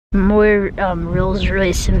More Rolls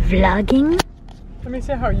Royce vlogging. Let me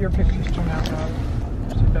see how your pictures turn out.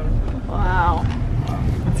 Wow.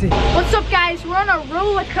 Let's see. What's up, guys? We're on a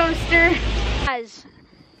roller coaster. Guys,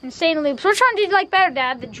 insane loops. Which one did you like better,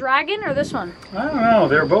 Dad? The dragon or this one? I don't know.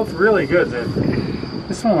 They're both really good.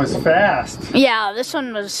 This one was fast. Yeah, this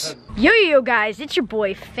one was. Yo, guys, it's your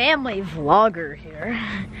boy, family vlogger here.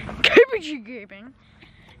 KBG Gaming.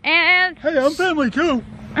 And Hey, I'm family too.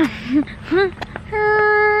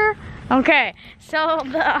 Okay, so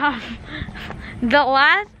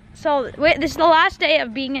this is the last day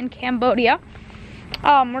of being in Cambodia.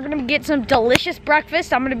 We're gonna get some delicious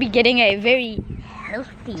breakfast. I'm gonna be getting a very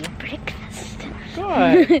healthy breakfast.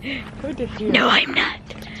 Good. Good to hear. No, I'm not.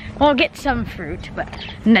 We'll get some fruit, but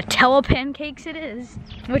Nutella pancakes it is,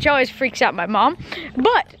 which always freaks out my mom.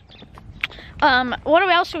 But what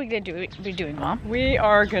else are we gonna be doing, Mom? We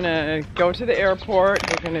are gonna go to the airport.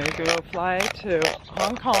 We're gonna go fly to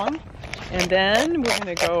Hong Kong, and then we're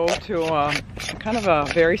gonna go to kind of a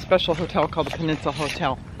very special hotel called the Peninsula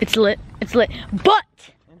Hotel. It's lit. It's lit.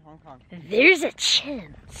 But In Hong Kong. there's a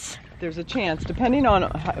chance. There's a chance, depending on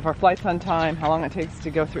if our flight's on time, how long it takes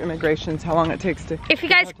to go through immigrations, how long it takes to... If you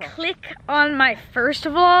guys click on my first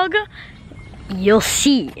vlog, you'll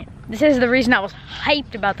see. This is the reason I was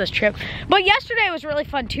hyped about this trip. But yesterday was really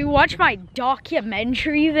fun too. Watch my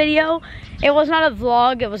documentary video. It was not a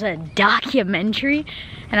vlog, it was a documentary.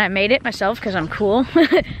 And I made it myself because I'm cool.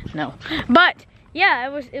 No. But yeah,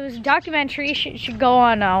 it was a documentary. You should go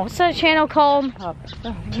on, what's that channel called?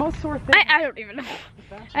 Most sore thing. I don't even know.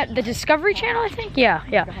 At the Discovery Channel, I think?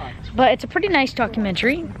 Yeah. But it's a pretty nice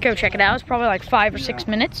documentary. Go check it out. It's probably like 5 or 6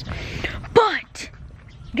 minutes. But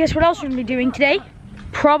guess what else we're gonna be doing today?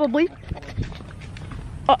 Probably.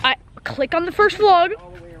 I click on the first vlog,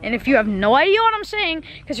 and if you have no idea what I'm saying,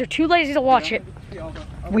 because you're too lazy to watch it,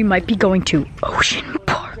 we might be going to Ocean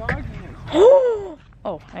Park.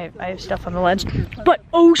 Oh, I have stuff on the lens. But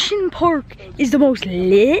Ocean Park is the most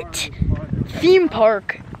lit theme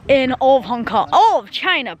park in all of Hong Kong, all of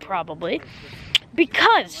China probably,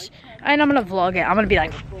 because, and I'm gonna vlog it. I'm gonna be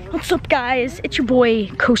like, what's up, guys? It's your boy,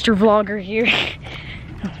 coaster vlogger here.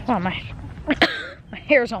 Oh, my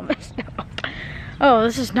hair's all messed up. Oh,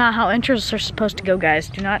 this is not how intros are supposed to go, guys.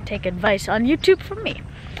 Do not take advice on YouTube from me.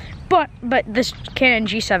 But this Canon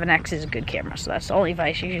G7X is a good camera, so that's the only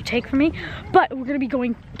advice you should take from me. But we're gonna be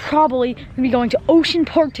going to Ocean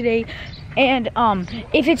Park today, and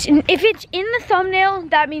if it's in the thumbnail,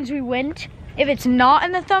 that means we went. If it's not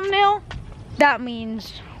in the thumbnail, that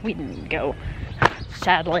means we didn't go.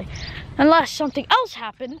 Sadly, unless something else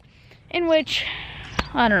happened, in which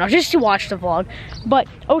I don't know, just to watch the vlog. But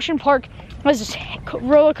Ocean Park has this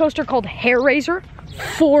roller coaster called Hair Raiser,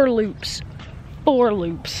 4 loops.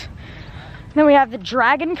 Then we have the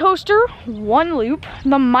Dragon Coaster, 1 loop.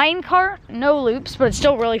 The Mine Cart, no loops, but it's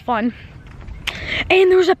still really fun.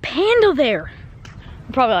 And there's a panda there.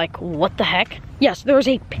 You're probably like, what the heck? Yes, there's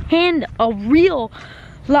a panda, a real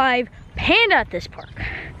live panda at this park.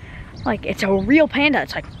 Like, it's a real panda.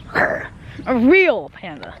 It's like, a real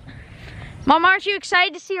panda. Mom, aren't you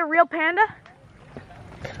excited to see a real panda?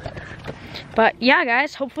 But yeah,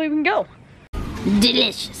 guys, hopefully we can go.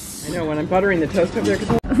 Delicious. I know, when I'm buttering the toast up there.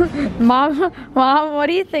 Mom, what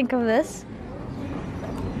do you think of this?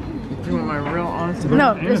 You want my real honest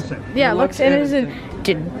No, innocent. Yeah, it looks innocent.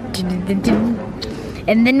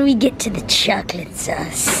 And then we get to the chocolate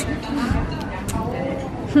sauce.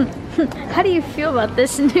 How do you feel about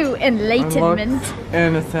this new enlightenment?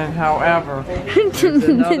 Innocent, however. There's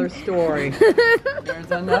another story.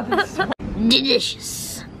 There's another story.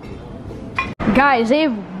 Delicious. Guys, they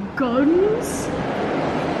have guns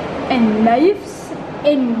and knives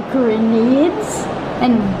and grenades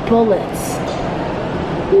and bullets.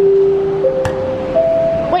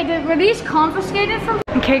 Wait, were these confiscated from?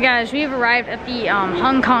 Okay, guys, we have arrived at the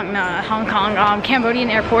Cambodian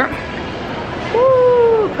airport.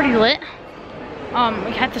 Woo, pretty lit.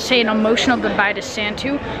 We had to say an emotional goodbye to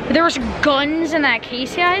Santu. But there was guns in that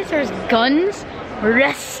case, guys. There's guns,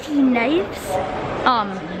 rusty knives,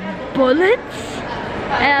 bullets,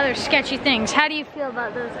 and other sketchy things. How do you feel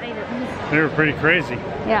about those items? They were pretty crazy.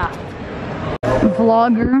 Yeah.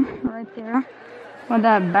 Vlogger right there. With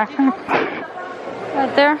that backpack.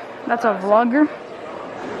 Right there. That's a vlogger.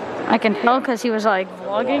 I can tell because he was like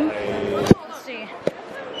vlogging. Let's see.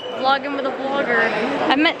 Vlogging with a vlogger.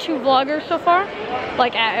 I've met 2 vloggers so far,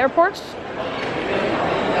 like at airports.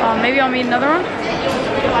 Maybe I'll meet another one.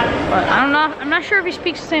 But I'm not sure if he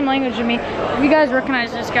speaks the same language as me. If you guys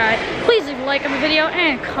recognize this guy, please leave a like on the video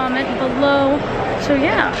and comment below. So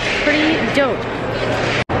yeah, pretty dope.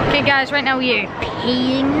 Okay guys, right now we are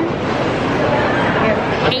peeing.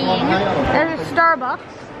 paying. There's a Starbucks.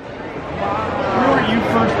 Where were you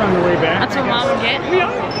first on the way back? That's what Mom would get.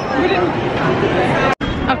 We didn't.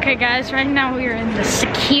 Okay guys, right now we are in the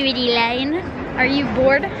security line. Are you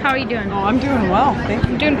bored? How are you doing? Oh, I'm doing well, thank you.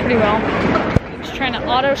 I'm doing pretty well. Just trying to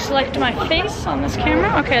auto select my face on this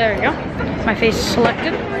camera. Okay, there you go. My face is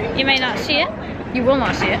selected. You may not see it. You will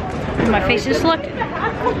not see it. My face is selected.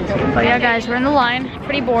 But yeah guys, we're in the line.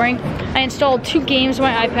 Pretty boring. I installed 2 games on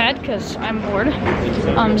my iPad because I'm bored.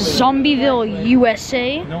 Zombieville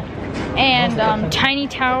USA and Tiny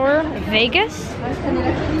Tower Vegas.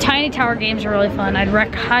 Tiny Tower games are really fun. I'd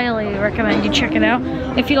highly recommend you check it out.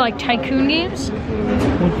 If you like tycoon games,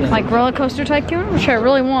 like Roller Coaster Tycoon, which I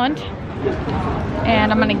really want.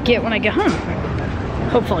 And I'm gonna get when I get home,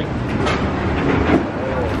 hopefully.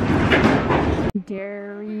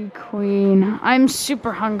 Dairy Queen. I'm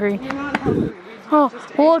super hungry. Oh,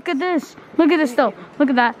 look at this. Look at this though. Look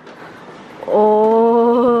at that.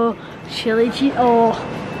 Oh, chili cheese. Oh,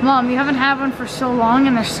 Mom, you haven't had one for so long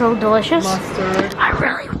and they're so delicious. Mustard. I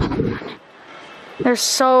really want one. They're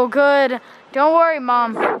so good. Don't worry,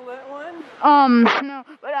 Mom. One? No,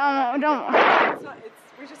 but don't.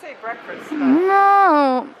 We should say breakfast.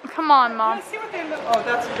 No, come on, Mom. Let's see what they look. Oh,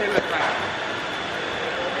 that's what they look like.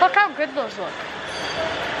 Look how good those look.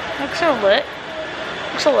 Look so lit.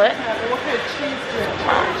 Look so lit. Yeah, but what kind of cheese do you have?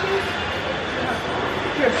 Cheddar cheese?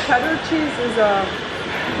 Here, cheddar cheese is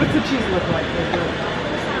what's the cheese look like?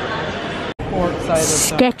 Pork side of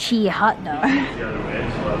Sketchy hot dog.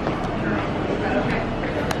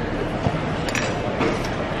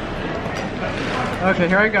 Okay,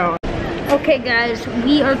 here I go. Okay guys,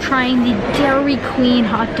 we are trying the Dairy Queen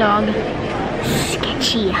hot dog.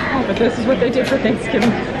 Sketchy. But this is what they did for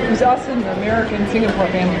Thanksgiving. It was us and the American Singapore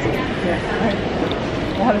families. Yeah, right.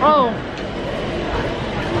 Oh.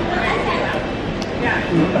 I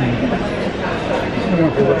don't know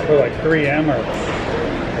if it was for like 3M or...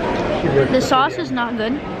 The sauce is not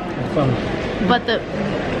good, but the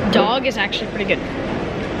dog is actually pretty good.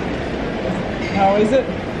 How is it?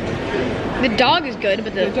 The dog is good,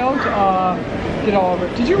 but the... They don't get all over.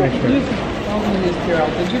 Did you use... I was going to use Purell.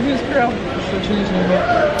 Did you use Purell? That's what you're using here.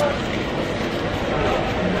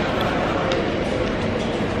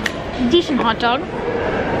 Decent hot dog.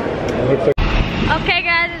 Okay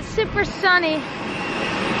guys, it's super sunny.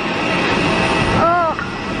 Oh.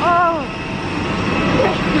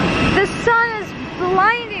 The sun is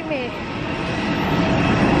blinding me.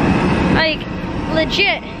 Like,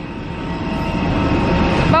 legit.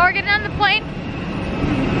 But we're getting on the plane.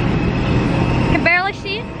 Can barely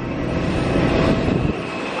see it.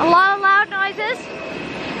 A lot of loud noises.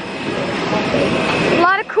 A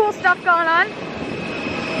lot of cool stuff going on.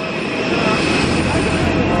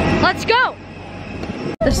 Let's go.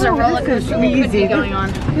 This is a roller coaster we could be going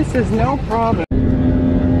on. This is no problem.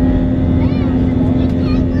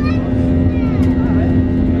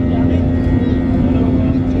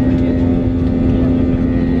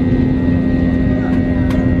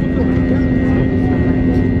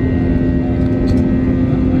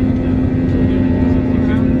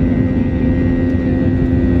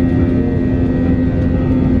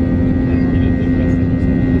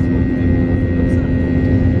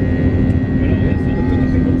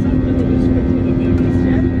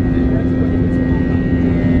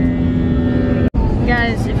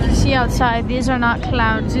 Outside, these are not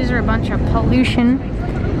clouds, these are a bunch of pollution.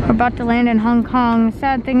 We're about to land in Hong Kong. The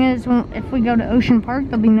sad thing is, if we go to Ocean Park,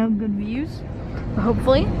 there'll be no good views. But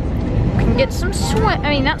hopefully, we can get some some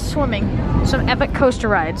epic coaster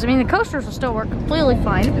rides. I mean, the coasters will still work completely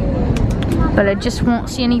fine, but I just won't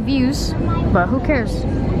see any views. But who cares?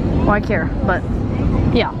 Well, I care, but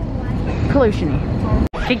yeah, pollution-y.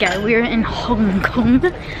 Okay guys, we're in Hong Kong.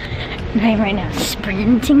 And I'm right now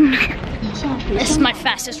sprinting. This is my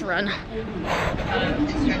fastest run.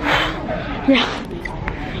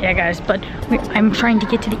 Yeah guys, but I'm trying to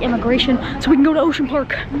get to the immigration so we can go to Ocean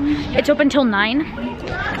Park. It's open till 9.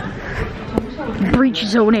 Breach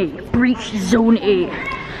Zone 8, Breach Zone 8.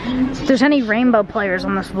 If there's any rainbow players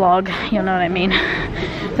on this vlog, you'll know what I mean.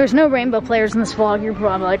 If there's no rainbow players in this vlog, you're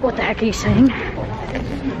probably like, what the heck are you saying?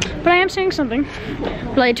 But I am saying something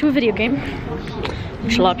related to a video game,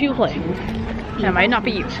 which a lot of people play. And it might not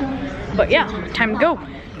be you. But yeah, time to go.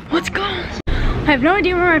 Let's go. I have no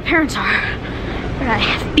idea where my parents are, but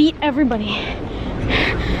I beat everybody.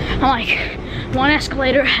 I'm like one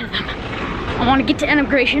escalator ahead of them. I want to get to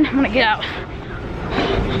immigration. I want to get out.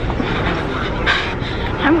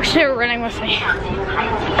 I wish they were running with me.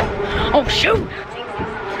 Oh shoot!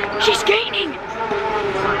 She's gaining!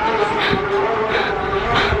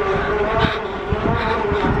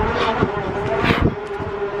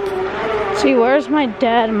 See, where's my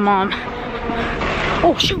dad and mom?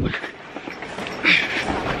 Oh shoot!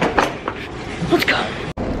 Let's go.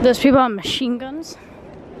 Those people have machine guns.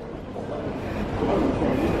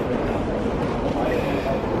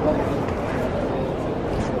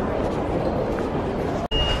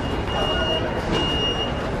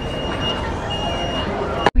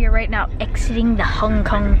 We are right now exiting the Hong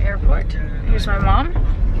Kong airport. Here's my mom.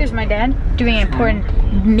 Here's my dad doing important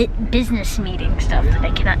business meeting stuff that I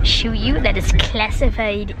cannot show you. That is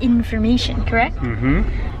classified information, correct? Mm-hmm.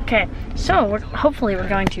 Okay, so hopefully we're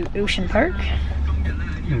going to Ocean Park.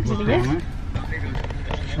 Is it a yes?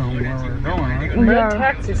 So where we're going, right? Red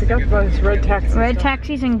taxis. I got those red taxis. Red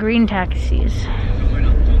taxis and green taxis.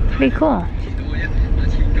 Pretty cool.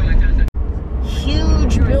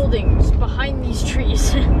 Huge buildings behind these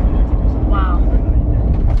trees. Wow.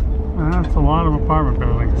 That's a lot of apartment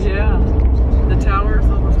buildings. Yeah. The towers,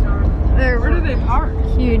 all those towers. Where do they park?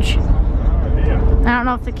 Huge. I don't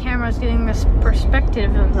know if the camera's getting this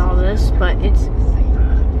perspective of all this, but it's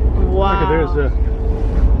wow. Look,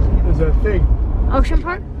 there's a thing. Ocean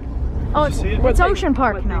Park? Oh, it's Ocean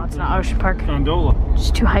Park. No, it's not Ocean Park. Gondola.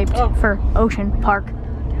 It's too hyped for Ocean Park.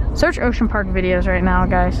 Search Ocean Park videos right now,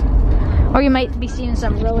 guys. Or you might be seeing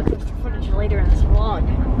some roller coaster footage later in this vlog.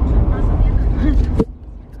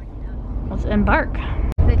 Let's embark.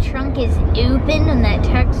 The trunk is open on that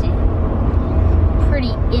taxi.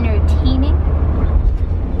 Pretty entertaining.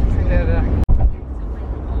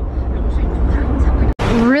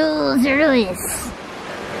 Rolls Royce.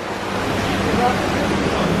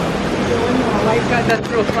 I've got that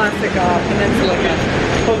real classic peninsula again.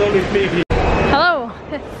 Hello.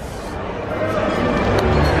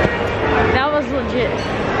 That was legit.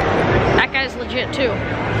 That guy's legit too.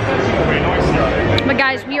 But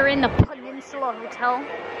guys, we are in the Peninsula Hotel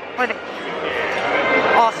where the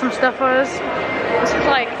awesome stuff was. This is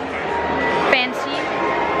like fancy.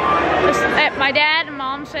 My dad and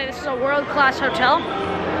mom say this is a world-class hotel,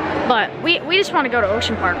 but we just want to go to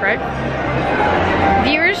Ocean Park, right?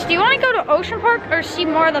 Viewers, do you want to go to Ocean Park or see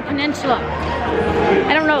more of the peninsula?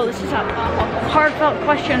 I don't know, this is a heartfelt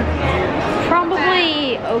question.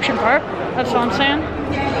 Probably Ocean Park, that's what I'm saying.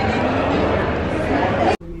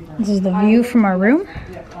 This is the view from our room.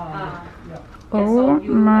 Oh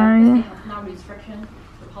my.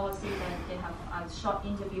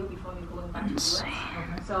 Let's see.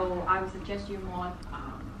 So I would suggest you more.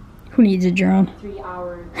 Who needs a drone? 3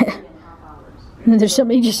 hours, 3.5 hours. There's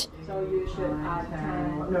somebody just. So you should add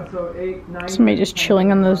 10. Somebody just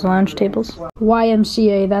chilling on those lounge tables.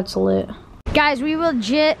 YMCA, that's lit. Guys, we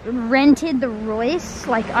legit rented the Royce.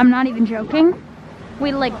 Like, I'm not even joking.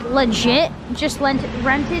 We like legit just rented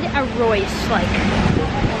a Royce. Like,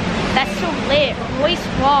 that's so lit. Royce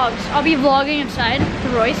vlogs. I'll be vlogging inside the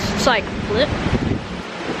Royce. It's like lit.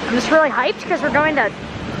 I'm just really hyped because we're going to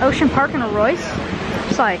Ocean Park in a Royce.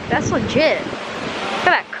 It's like, that's legit. Look at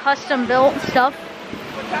that custom built stuff.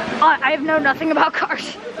 I have known nothing about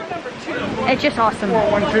cars. It's just awesome.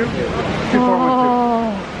 412.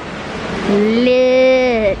 Oh,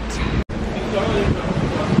 lit.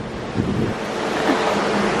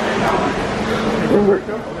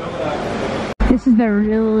 This is the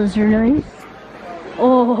Rolls Royce.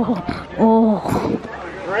 Oh.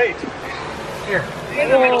 Great. Here.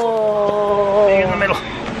 Oh. In the middle.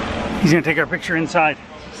 He's gonna take our picture inside.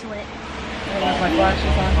 My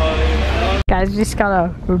flashes on. Guys, we just got a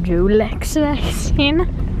Rolex vaccine.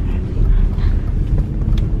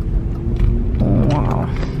 Wow.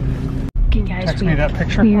 Okay, guys, Text me that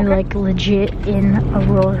picture. we're like legit in a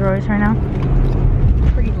Rolls Royce right now.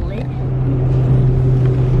 Pretty lit.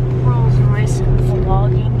 Rolls Royce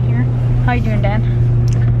vlogging here. How you doing, Dad?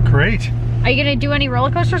 Great. Are you gonna do any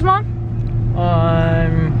roller coasters, Mom?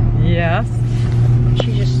 Yes.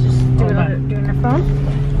 She's just doing her phone.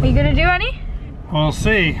 Are you gonna do any? We'll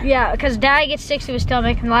see. Yeah, because Dad gets sick to his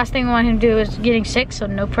stomach, and the last thing we want him to do is getting sick, so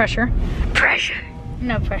no pressure.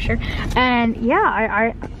 No pressure. And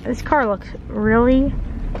yeah, this car looks really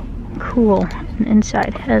cool inside.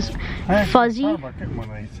 It has fuzzy.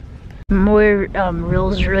 More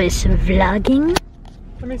Rolls Royce vlogging.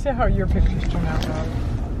 Let me see how your pictures turn out, Rob.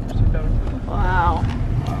 Wow.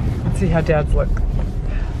 Let's see how Dad's look.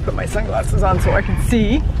 Put my sunglasses on so I can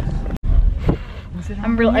see.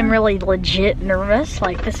 I'm really legit nervous.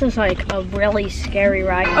 Like, this is like a really scary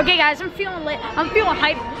ride. Okay guys, I'm feeling lit. I'm feeling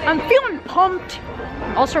hyped. I'm feeling pumped.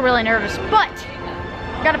 Also really nervous, but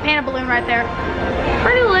got a panda balloon right there.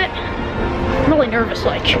 Pretty lit. I'm really nervous,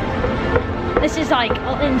 like. This is like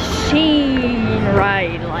an insane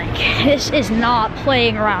ride. Like, this is not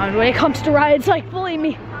playing around when it comes to rides. Like, believe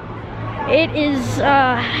me. It is,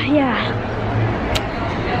 yeah.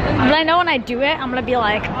 But I know when I do it, I'm gonna be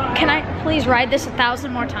like, can I please ride this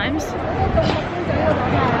 1,000 more times?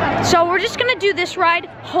 So we're just gonna do this ride.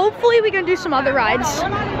 Hopefully we can do some other rides.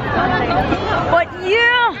 But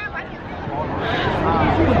yeah,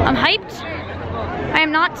 I'm hyped. I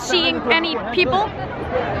am not seeing any people.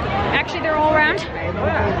 Actually, they're all around.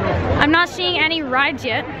 I'm not seeing any rides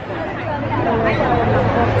yet,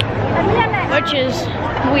 which is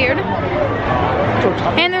weird.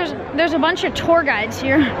 And there's a bunch of tour guides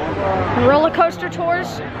here. Roller coaster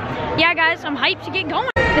tours. Yeah, guys, I'm hyped to get going.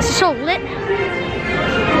 This is so lit.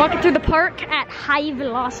 Walking through the park at high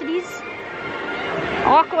velocities.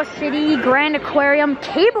 Aqua City, Grand Aquarium,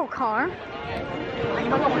 cable car.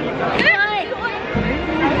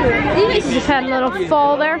 Just had a little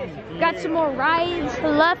fall there. Got some more rides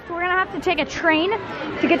left. We're gonna have to take a train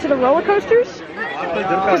to get to the roller coasters.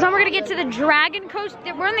 Because then we're gonna get to the Dragon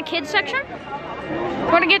Coaster. We're in the kids section.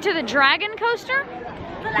 We're gonna get to the Dragon Coaster.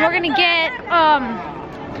 We're gonna get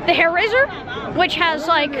the Hair Raiser, which has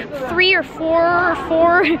like 3 or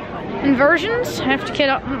 4 inversions. I have to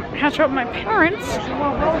catch up with my parents.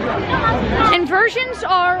 Inversions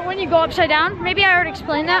are when you go upside down. Maybe I already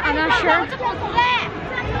explained that, I'm not sure.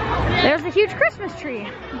 There's the huge Christmas tree.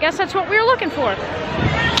 I guess that's what we were looking for.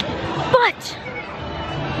 But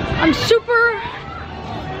I'm super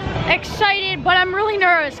excited, but I'm really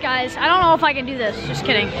nervous, guys. I don't know if I can do this, just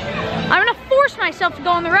kidding. I'm gonna force myself to go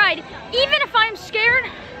on the ride, even if I'm scared,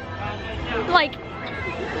 like,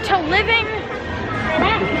 to living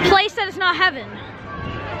place that is not heaven.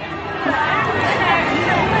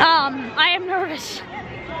 I am nervous.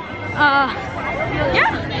 Yeah,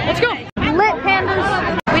 let's go. Lit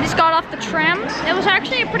pandas. We just got off the tram. It was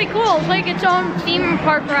actually pretty cool. It was like its own theme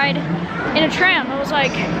park ride in a tram. It was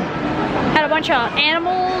like, had a bunch of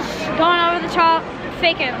animals going over the top,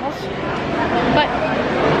 fake animals, but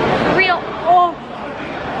real.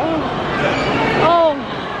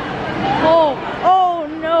 Oh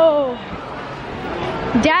no.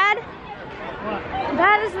 Dad?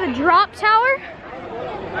 That is the drop tower?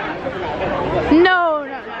 No.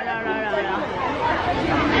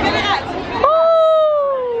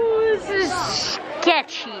 Oh, this is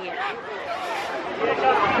sketchy.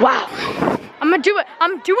 Wow. I'm gonna do it.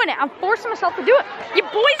 I'm doing it. I'm forcing myself to do it. Your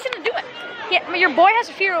boy's gonna do it. Yeah, your boy has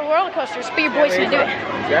a fear of roller coasters, but your boy's gonna do it.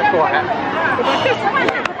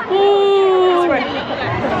 Ooh.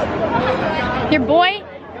 Your boy?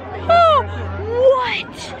 Oh,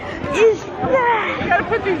 what is that?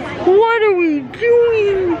 What are we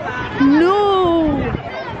doing? No.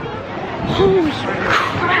 Holy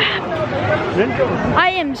crap. I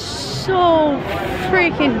am so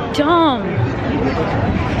freaking dumb.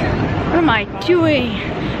 What am I doing?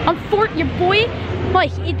 Your boy,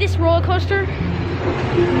 like, this roller coaster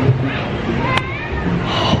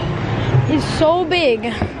is so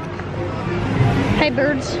big. Hey,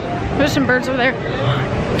 birds. There's some birds over there.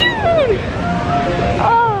 Dude!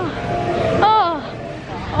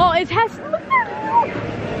 Oh, it has, look at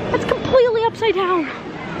that. That's completely upside down.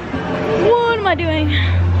 What am I doing?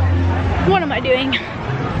 What am I doing?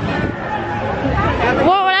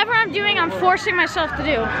 Well, whatever I'm doing, I'm forcing myself to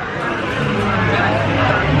do.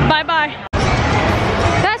 Bye-bye.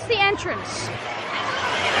 That's the entrance.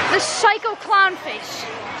 The psycho clown face.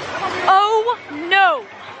 Oh, no.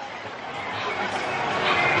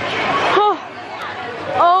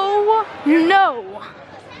 Oh, no.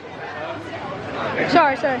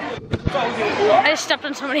 Sorry. I just stepped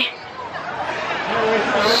on somebody.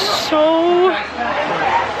 So,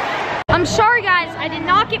 I'm sorry, guys. I did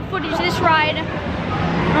not get footage of this ride.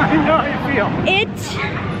 How do you feel?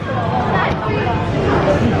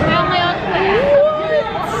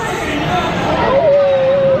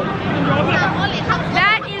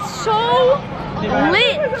 That is so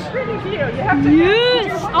lit.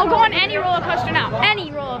 Yes. I'll go on any roller coaster now.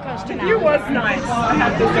 Any roller coaster now. It was nice, I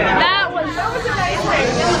have to say. That was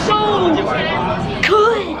so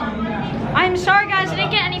good. I'm sorry, guys, I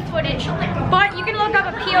didn't get any footage, but you can look up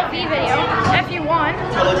a POV video if you want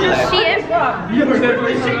to see it.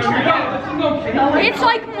 It's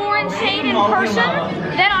like more insane in person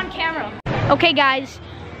than on camera. Okay, guys.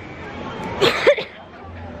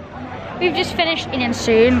 We've just finished an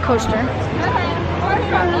insane coaster.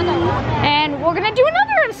 And we're gonna do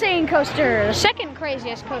another insane coaster, the second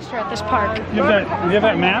craziest coaster at this park. You have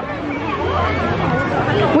that map?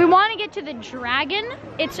 We want to get to the Dragon.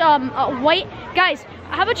 It's a white. Guys,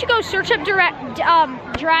 how about you go search up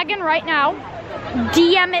Dragon right now?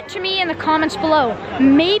 DM it to me in the comments below.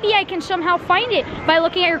 Maybe I can somehow find it by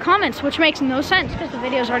looking at your comments, which makes no sense because the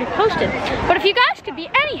video is already posted. But if you guys could be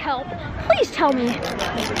any help, please tell me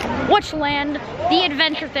which land the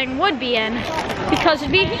adventure thing would be in, because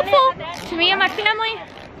it'd be helpful to me and my family.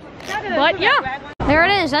 But yeah, there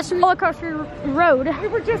it is. That's the roller coaster road. We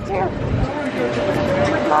were just here.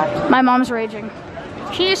 My mom's raging.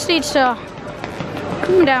 She just needs to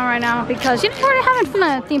calm down right now because, you know, we're having fun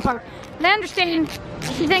at a theme park. And I understand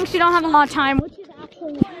she thinks we don't have a lot of time, which is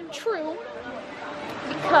actually true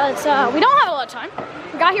because we don't have a lot of time.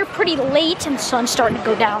 We got here pretty late and the sun's starting to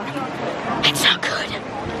go down. It's not good.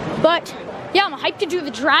 But yeah, I'm hyped to do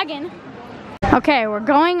the dragon. Okay, we're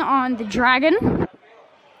going on the dragon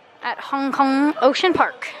at Hong Kong Ocean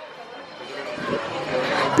Park.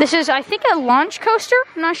 This is, I think, a launch coaster.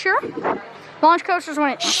 I'm not sure. Launch coaster is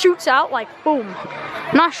when it shoots out like boom.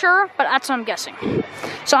 I'm not sure, but that's what I'm guessing.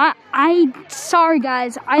 So sorry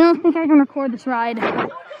guys, I don't think I can record this ride.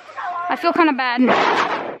 I feel kind of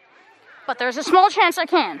bad, but there's a small chance I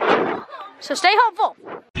can. So stay hopeful.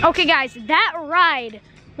 Okay guys, that ride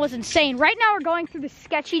was insane. Right now we're going through the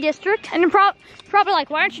sketchy district, and you're probably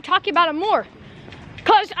like, why aren't you talking about it more?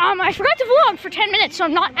 Because I forgot to vlog for 10 minutes, so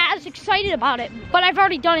I'm not as excited about it. But I've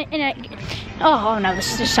already done it in a... Oh no,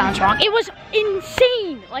 this just sounds wrong. It was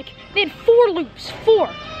insane. Like, they had 4 loops, 4.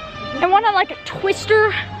 And one had like a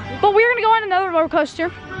twister. But we're gonna go on another roller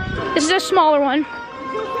coaster. This is a smaller one.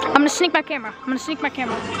 I'm gonna sneak my camera.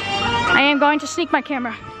 I am going to sneak my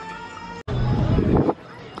camera.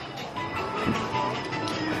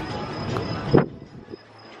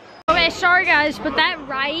 Okay, sorry guys, but that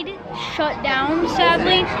ride shut down,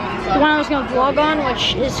 sadly. The one I was gonna vlog on,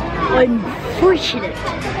 which is unfortunate.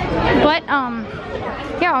 But,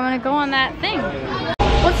 yeah, I'm gonna go on that thing.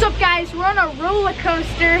 What's up guys? We're on a roller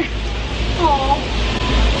coaster. Aww.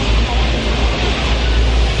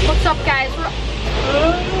 What's up guys?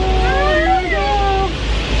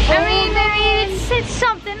 I mean, maybe it's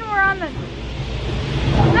something. We're on the...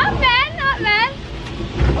 Not bad, not bad.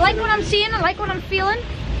 I like what I'm seeing, I like what I'm feeling.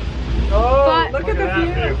 Oh, but, look at the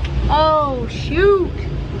view. Oh, shoot.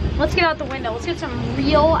 Let's get out the window. Let's get some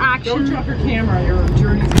real action. Don't drop your camera. Your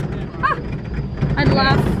journey's ah, I'd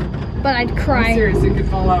laugh, but I'd cry. I'm serious, it could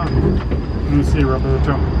fall out. Let me see,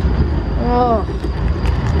 Roberto. Oh,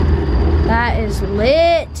 that is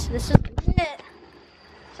lit. This is lit.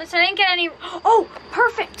 Since I didn't get any... Oh,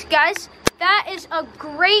 perfect, guys. That is a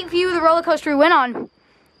great view of the roller coaster we went on.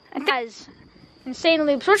 Guys. Insane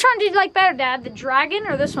loops. Which one did you like better, Dad? The dragon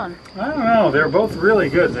or this one? I don't know. They're both really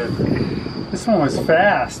good. This one was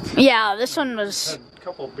fast. Yeah, this one was... Had a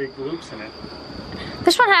couple big loops in it.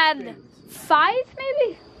 This one had 5,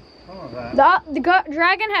 maybe? Oh, that. The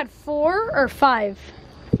dragon had 4 or 5.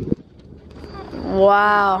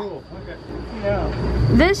 Wow. Cool. Okay. Yeah.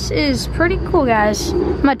 This is pretty cool, guys.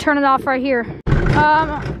 I'm gonna turn it off right here.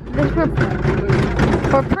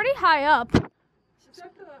 We're pretty high up. A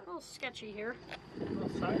little sketchy here.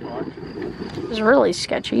 This is really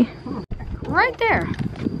sketchy. Right there.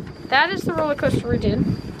 That is the roller coaster we did.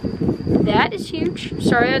 That is huge.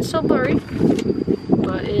 Sorry that's so blurry.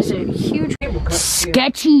 But it is a huge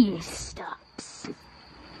sketchy stops.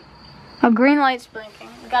 A green light's blinking.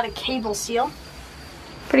 We got a cable seal.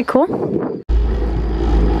 Pretty cool.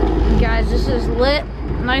 Guys, this is lit.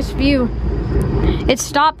 Nice view. It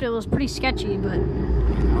stopped, it was pretty sketchy, but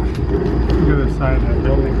Look at the side of that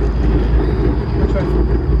building. Which one?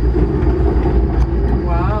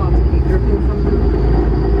 Wow, it's dripping from...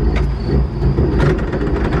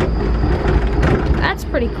 that's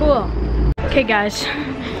pretty cool. Okay guys,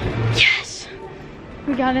 yes!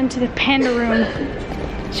 We got into the panda room.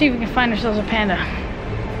 See if we can find ourselves a panda.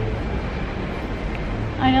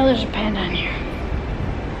 I know there's a panda in here.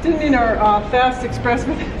 Didn't need our fast express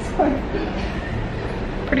with this one.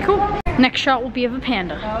 Pretty cool. Next shot will be of a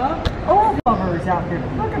panda. Oh, lovers out here.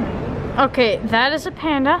 Look at me. Okay, that is a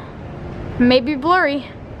panda. Maybe blurry.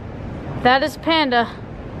 That is a panda.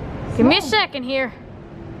 Give me a second here.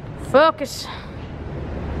 Focus.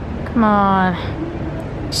 Come on.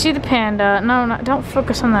 See the panda. No, don't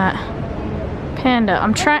focus on that. Panda.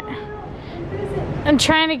 I'm trying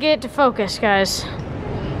to get it to focus, guys.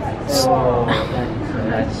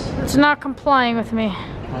 It's not complying with me.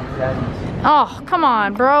 Oh, come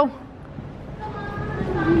on, bro.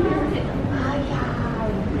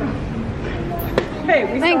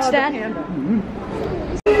 Hey, we Thanks, saw Dad. the panda.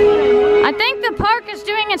 I think the park is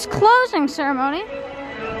doing its closing ceremony.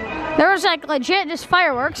 There was like legit just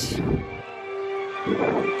fireworks.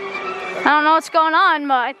 I don't know what's going on,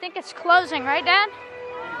 but I think it's closing, right, Dad?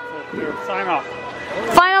 Sign off.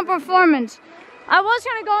 Final performance. I was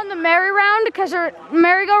gonna go on the merry-go-round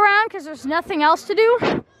because there's nothing else to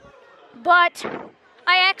do, but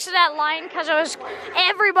I exited that line because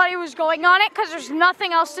everybody was going on it because there's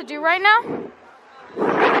nothing else to do right now.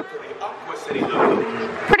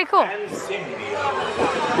 Pretty cool.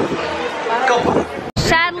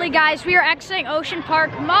 Sadly, guys, we are exiting Ocean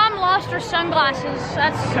Park. Mom lost her sunglasses.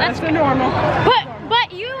 That's normal.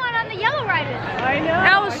 But you went on the yellow ride with me. I know.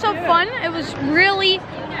 That was so fun. It was really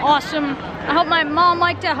awesome. I hope my mom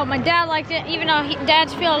liked it. I hope my dad liked it, even though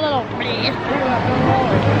Dad's feeling a little bleh.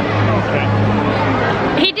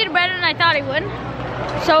 He did better than I thought he would.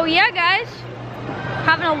 So yeah, guys,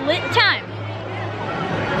 having a lit time.